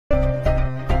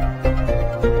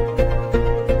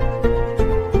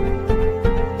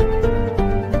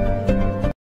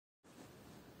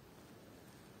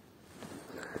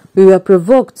We were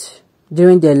provoked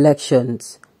during the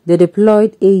elections. They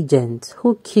deployed agents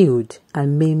who killed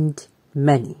and maimed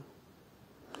many.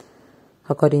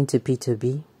 According to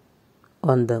P2B,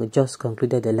 on the just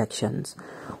concluded elections.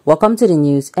 Welcome to the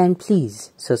news, and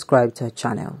please subscribe to our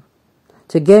channel.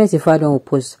 To get notified when we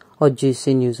post or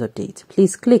juicy news update,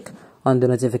 please click on the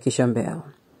notification bell.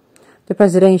 The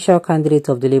presidential candidate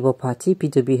of the Labour Party,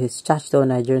 P2B, has charged all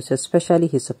Nigerians, especially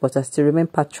his supporters, to remain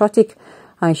patriotic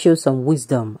and show some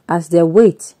wisdom as they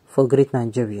wait for great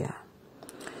Nigeria.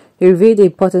 He revealed the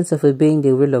importance of obeying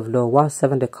the rule of law while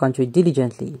serving the country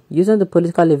diligently, using the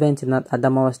political event in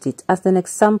Adamawa State as an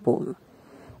example.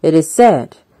 It is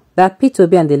said that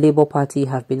P2B and the Labour Party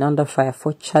have been under fire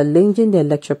for challenging the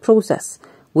electoral process,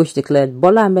 which declared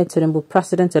Bola Ahmed Tinubu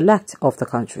president-elect of the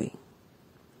country.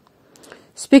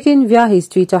 Speaking via his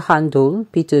Twitter handle,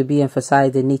 P2B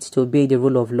emphasized the need to obey the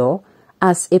rule of law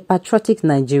as a patriotic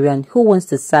Nigerian who wants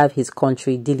to serve his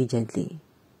country diligently,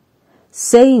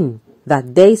 saying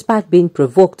that despite being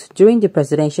provoked during the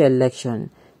presidential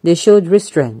election, they showed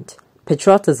restraint,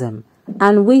 patriotism,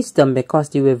 and wisdom because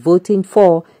they were voting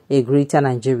for a greater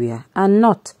Nigeria and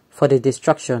not for the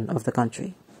destruction of the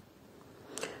country.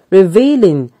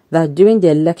 Revealing that during the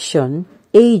election,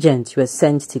 agents were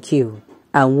sent to kill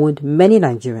and wound many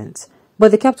Nigerians, but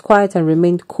they kept quiet and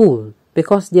remained cool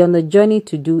because they are on a journey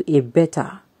to do a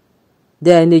better.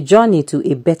 They are in a journey to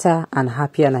a better and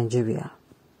happier Nigeria.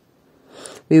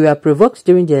 We were provoked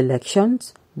during the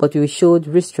elections, but we showed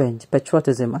restraint,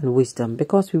 patriotism, and wisdom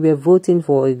because we were voting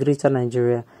for a greater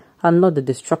Nigeria and not the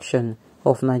destruction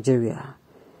of Nigeria.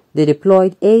 They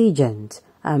deployed agents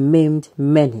and maimed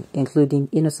many, including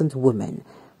innocent women,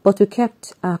 but we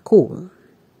kept our cool.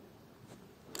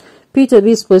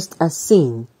 P2B's post as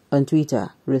seen on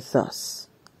Twitter read thus: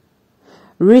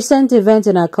 recent events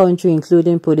in our country,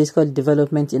 including political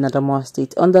development in Adamawa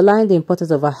State, underline the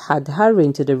importance of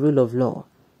adhering to the rule of law.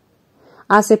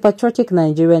 As a patriotic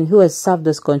Nigerian who has served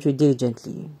this country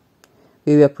diligently,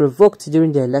 we were provoked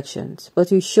during the elections,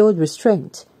 but we showed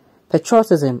restraint,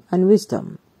 patriotism, and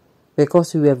wisdom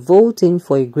because we were voting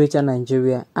for a greater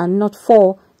Nigeria and not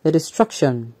for the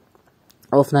destruction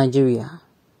of Nigeria.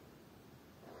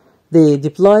 They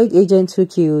deployed agents who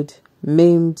killed,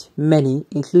 maimed many,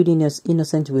 including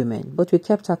innocent women, but we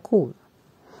kept our cool.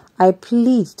 I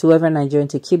plead to every Nigerian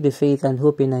to keep the faith and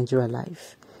hope in Nigeria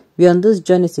alive. We are on this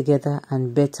journey together,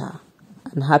 and better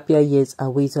and happier years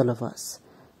await all of us.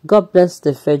 God bless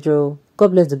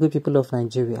the good people of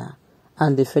Nigeria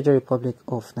and the Federal Republic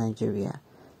of Nigeria.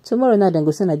 Tomorrow night, then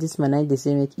go say that this man they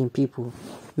say making people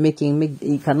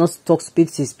he cannot talk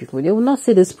speak to his people. They will not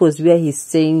see this post where he's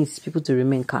saying his people to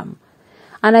remain calm.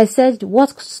 And I said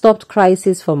what stopped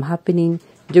crisis from happening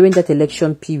during that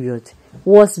election period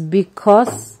was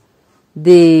because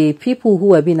the people who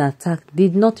were being attacked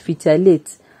did not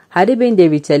retaliate. Had they been they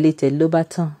retaliated,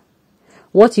 Lobaton,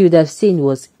 what you would have seen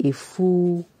was a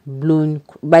full-blown...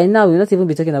 By now, we'll not even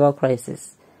be talking about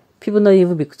crisis. People not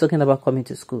even be talking about coming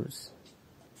to schools.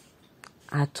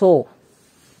 At all.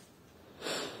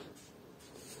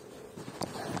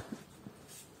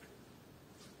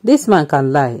 This man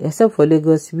can lie, except for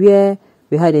Lagos, where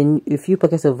we had a few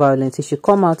pockets of violence. He should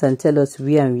come out and tell us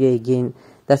where and where again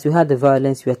that we had the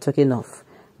violence we are talking of.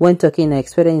 When talking, I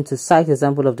expected him to cite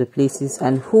example of the places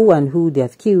and who they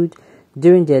have killed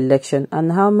during the election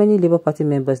and how many Labour Party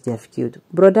members they have killed.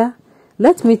 Brother,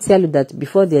 let me tell you that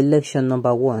before the election,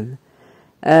 number one,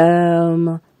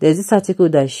 there's this article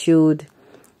that showed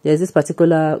there's this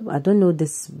particular, I don't know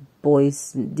this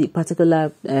boy's, the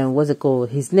particular, what's it called,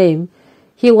 his name.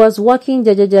 He was walking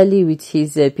jejely with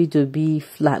his P2B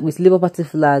flag, with Labour Party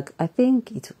flag. I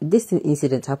think this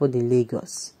incident happened in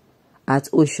Lagos at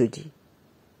Oshodi.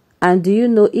 And do you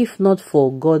know, if not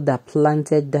for God that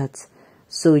planted that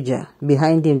soldier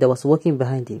behind him, that was walking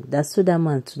behind him, that so that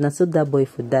man, so that boy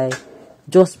would die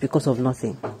just because of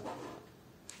nothing.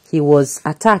 He was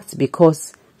attacked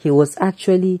because he was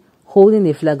actually holding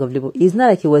the flag of Labour. It's not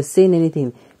like he was saying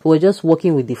anything. He was just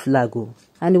walking with the flag.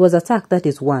 And he was attacked. That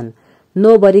is one.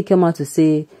 Nobody came out to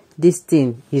say this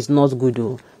thing is not good.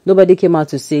 Nobody came out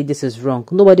to say this is wrong.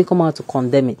 Nobody came out to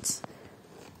condemn it.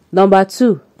 Number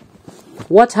two,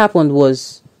 what happened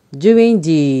was during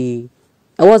the,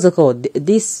 what's it called?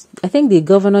 This, I think the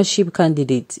governorship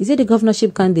candidate. Is it the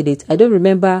governorship candidate? I don't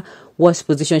remember what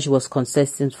position she was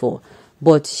contesting for.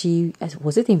 But she,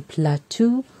 was it in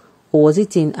Plateau or was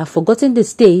it in, I've forgotten the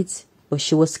state, but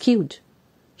she was killed.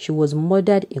 She was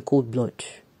murdered in cold blood.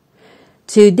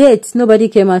 To date, nobody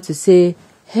came out to say,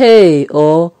 hey,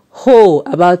 or ho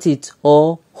about it,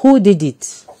 or who did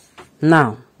it.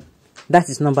 Now, that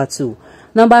is number two.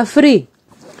 Number three,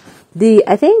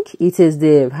 I think it is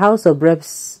the House of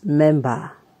Reps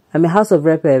member. I mean, House of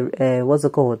Rep, what's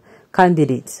it called?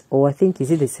 Candidate. Or I think,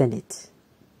 is it the Senate?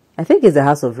 I think it's the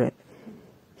House of Rep.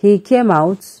 He came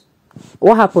out.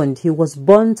 What happened? He was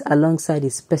burnt alongside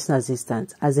his personal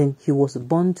assistant. As in, he was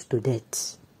burnt to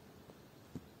death.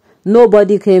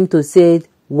 Nobody came to say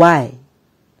why.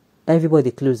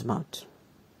 Everybody closed mouth.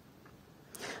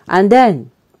 And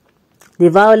then, the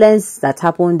violence that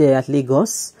happened there at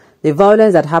Lagos, the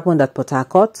violence that happened at Port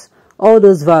Harcourt, all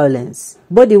those violence,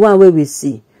 both the one where we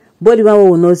see, both the one where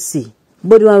we will not see,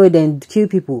 both the one where they kill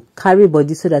people, carry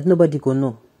body so that nobody go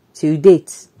know. Till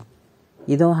date,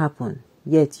 it don't happen.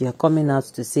 Yet you are coming out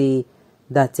to say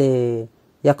that the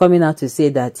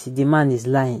man is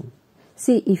lying.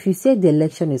 See, if you say the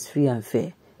election is free and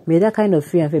fair, may that kind of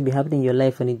free and fair be happening in your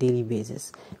life on a daily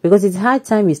basis. Because it's high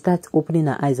time we start opening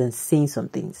our eyes and saying some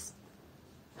things.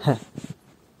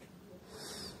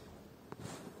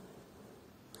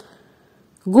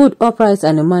 Good, upright,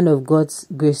 and a man of God's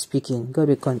grace speaking. God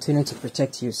will continue to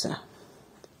protect you, sir.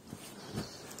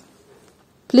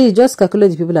 Please just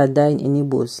calculate the people that are dying in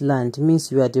Igbo's land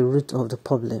means you are the root of the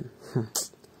problem.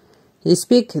 You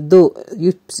speak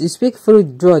through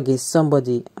drug is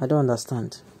somebody. I don't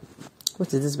understand.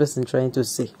 What is this person trying to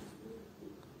say?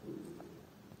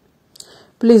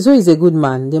 Please, who is a good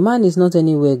man? The man is not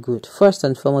anywhere good. First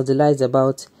and foremost, the lies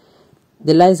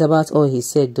about all he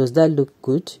said. Does that look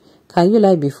good? Can you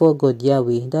lie before God,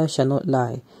 Yahweh? Thou shalt not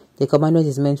lie. The commandment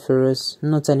is meant for us,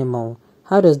 not anymore.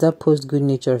 How does that post good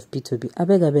nature of P2B? I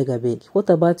beg. What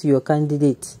about your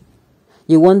candidate?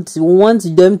 You want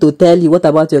them to tell you what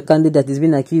about your candidate that is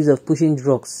being accused of pushing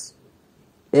drugs?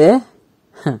 Eh?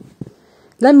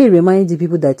 Let me remind the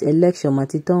people that election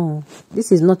matiton.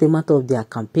 This is not a matter of their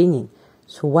campaigning.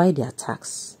 So why the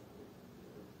attacks?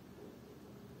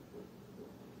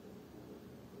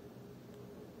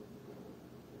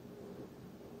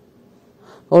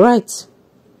 All right.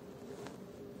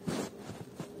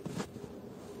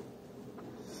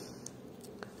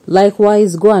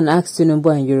 Likewise, go and ask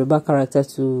Tinubu and Yoruba character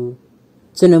to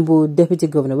Tinubu, deputy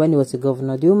governor, when he was a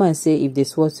governor. The woman say if they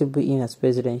swore to be in as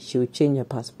president, she will change her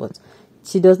passport.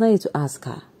 She does not need to ask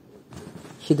her.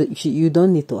 You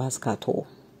don't need to ask her at all.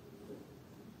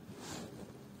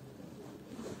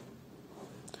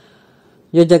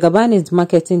 Your Jagaban is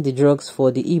marketing the drugs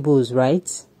for the Igbos,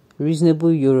 right? Reasonable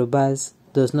Yorubas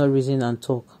does not reason and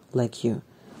talk like you.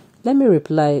 Let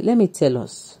me tell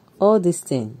us. All this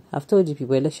thing, I've told you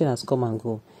people, election has come and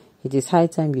go. It is high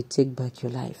time you take back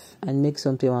your life and make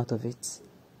something out of it.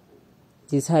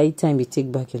 It is high time you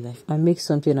take back your life and make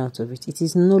something out of it. It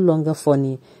is no longer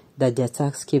funny that the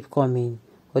attacks keep coming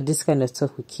or this kind of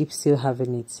stuff, we keep still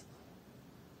having it.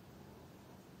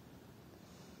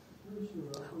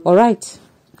 Alright,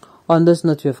 on this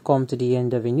note, we have come to the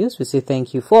end of the news. We say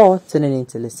thank you for tuning in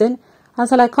to listen.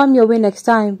 Until I come your way next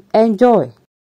time, enjoy.